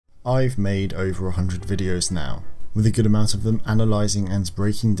I've made over 100 videos now, with a good amount of them analysing and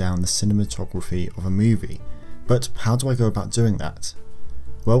breaking down the cinematography of a movie. But how do I go about doing that?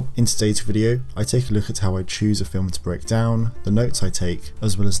 Well, in today's video, I take a look at how I choose a film to break down, the notes I take,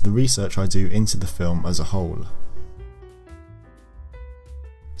 as well as the research I do into the film as a whole.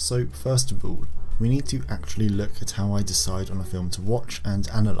 So first of all, we need to actually look at how I decide on a film to watch and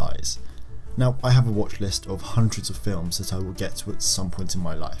analyse. Now, I have a watch list of hundreds of films that I will get to at some point in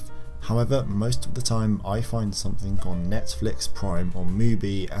my life. However, most of the time I find something on Netflix, Prime or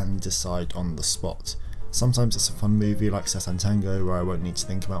Mubi and decide on the spot. Sometimes it's a fun movie like Tango where I won't need to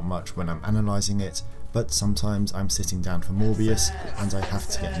think about much when I'm analysing it, but sometimes I'm sitting down for Morbius and I have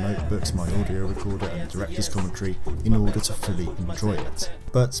to get notebooks, my audio recorder and director's commentary in order to fully enjoy it.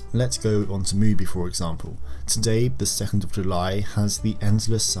 But let's go on to Mubi for example. Today, the 2nd of July, has The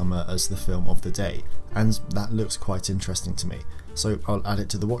Endless Summer as the film of the day, and that looks quite interesting to me, so I'll add it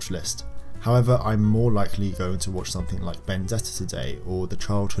to the watch list. However, I'm more likely going to watch something like Vendetta today or The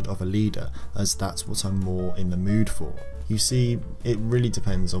Childhood of a Leader, as that's what I'm more in the mood for. You see, it really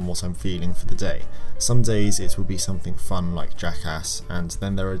depends on what I'm feeling for the day. Some days it will be something fun like Jackass, and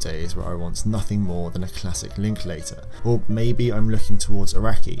then there are days where I want nothing more than a classic Linklater. Or maybe I'm looking towards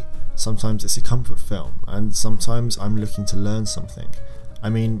Iraqi. Sometimes it's a comfort film, and sometimes I'm looking to learn something.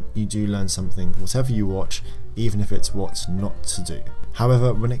 I mean, you do learn something whatever you watch, even if it's what not to do.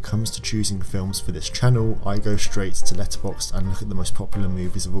 However, when it comes to choosing films for this channel, I go straight to Letterboxd and look at the most popular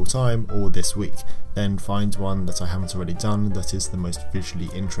movies of all time or this week, then find one that I haven't already done that is the most visually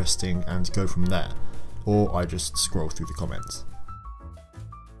interesting and go from there, or I just scroll through the comments.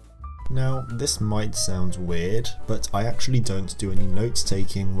 Now, this might sound weird, but I actually don't do any notes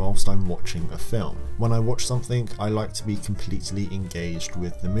taking whilst I'm watching a film. When I watch something, I like to be completely engaged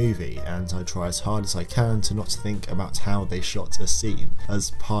with the movie, and I try as hard as I can to not think about how they shot a scene,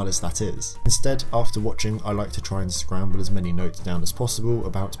 as hard as that is. Instead, after watching, I like to try and scramble as many notes down as possible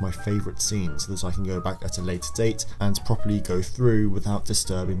about my favourite scenes so that I can go back at a later date and properly go through without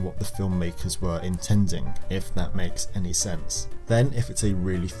disturbing what the filmmakers were intending, if that makes any sense. Then, if it's a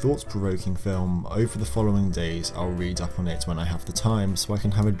really thought-provoking film, over the following days I'll read up on it when I have the time so I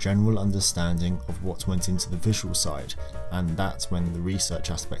can have a general understanding of what went into the visual side, and that's when the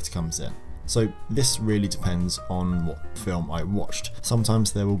research aspect comes in. So this really depends on what film I watched.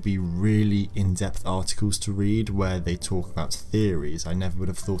 Sometimes there will be really in-depth articles to read where they talk about theories I never would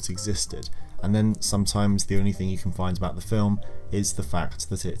have thought existed, and then sometimes the only thing you can find about the film is the fact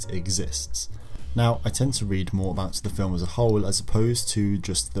that it exists. Now, I tend to read more about the film as a whole as opposed to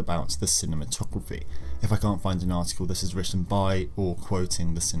just about the cinematography, if I can't find an article that is written by or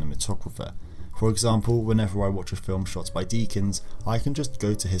quoting the cinematographer. For example, whenever I watch a film shot by Deakins, I can just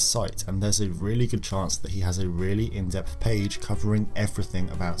go to his site and there's a really good chance that he has a really in-depth page covering everything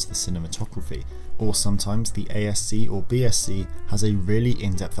about the cinematography. Or sometimes the ASC or BSc has a really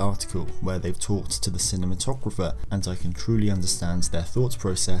in-depth article where they've talked to the cinematographer and I can truly understand their thought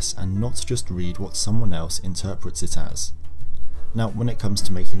process and not just read what someone else interprets it as. Now, when it comes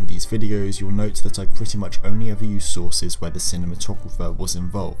to making these videos, you'll note that I pretty much only ever use sources where the cinematographer was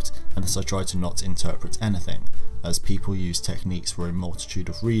involved, and that I try to not interpret anything, as people use techniques for a multitude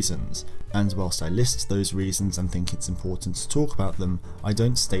of reasons, and whilst I list those reasons and think it's important to talk about them, I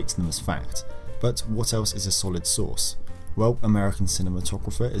don't state them as fact. But what else is a solid source? Well, American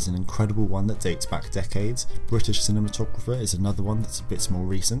Cinematographer is an incredible one that dates back decades, British Cinematographer is another one that's a bit more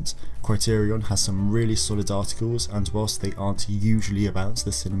recent, Criterion has some really solid articles, and whilst they aren't usually about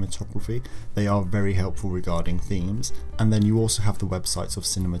the cinematography, they are very helpful regarding themes, and then you also have the websites of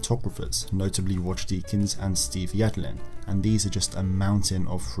cinematographers, notably Roger Deakins and Steve Yedlin, and these are just a mountain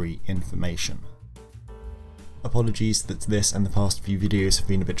of free information. Apologies that this and the past few videos have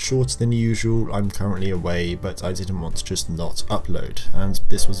been a bit shorter than usual. I'm currently away, but I didn't want to just not upload, and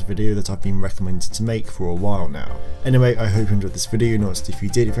this was a video that I've been recommended to make for a while now. Anyway, I hope you enjoyed this video. Notice if you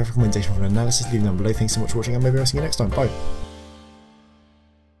did, if you have a recommendation for an analysis, leave it down below. Thanks so much for watching, and maybe I'll see you next time. Bye!